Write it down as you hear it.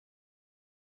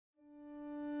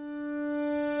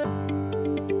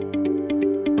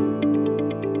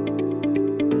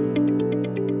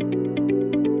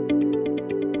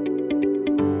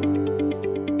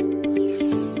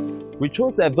We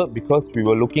chose Addverb because we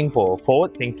were looking for a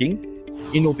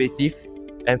forward-thinking, innovative,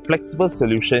 and flexible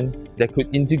solution that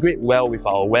could integrate well with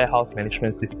our warehouse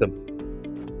management system.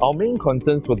 Our main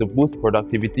concerns were to boost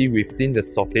productivity within the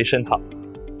sortation hub.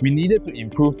 We needed to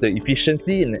improve the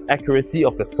efficiency and accuracy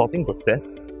of the sorting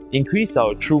process, increase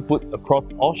our throughput across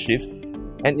all shifts,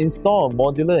 and install a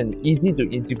modular and easy to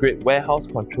integrate warehouse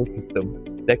control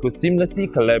system that could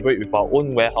seamlessly collaborate with our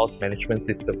own warehouse management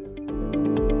system.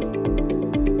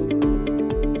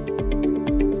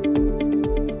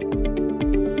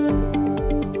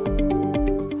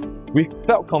 We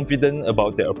felt confident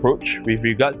about their approach with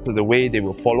regards to the way they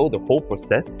will follow the whole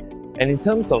process and in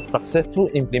terms of successful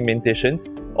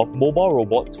implementations of mobile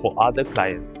robots for other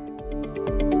clients.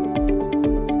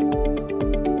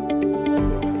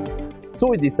 So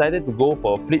we decided to go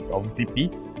for a fleet of Zippy,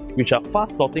 which are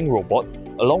fast sorting robots,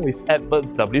 along with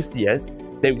Addverb's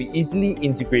WCS that we easily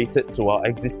integrated to our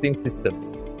existing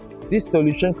systems. This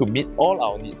solution could meet all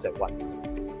our needs at once.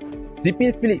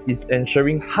 Zippy fleet is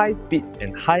ensuring high speed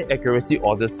and high accuracy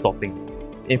order sorting.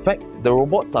 In fact, the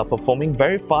robots are performing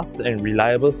very fast and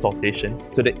reliable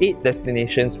sortation to the 8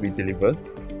 destinations we deliver,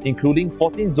 including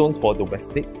 14 zones for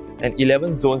domestic and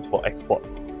 11 zones for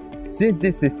export. Since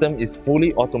this system is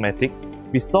fully automatic,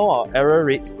 we saw our error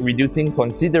rate reducing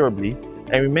considerably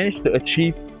and we managed to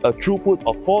achieve a throughput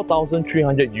of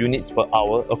 4,300 units per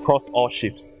hour across all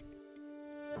shifts.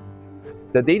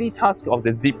 The daily tasks of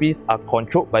the Zippies are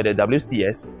controlled by the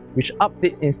WCS, which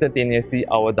update instantaneously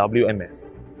our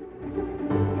WMS.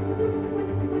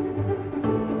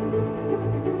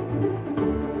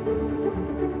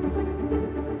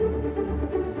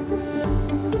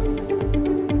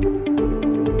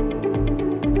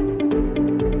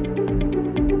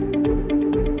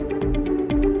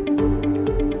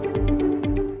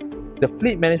 The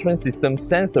fleet management system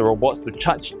sends the robots to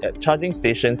charge at charging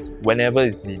stations whenever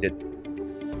is needed.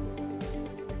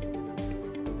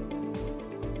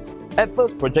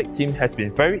 Addverb's project team has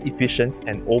been very efficient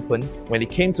and open when it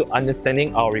came to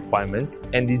understanding our requirements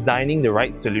and designing the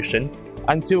right solution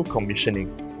until commissioning.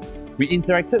 We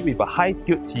interacted with a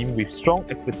high-skilled team with strong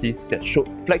expertise that showed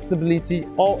flexibility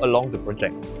all along the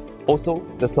project. Also,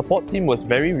 the support team was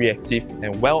very reactive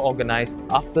and well organized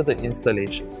after the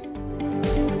installation.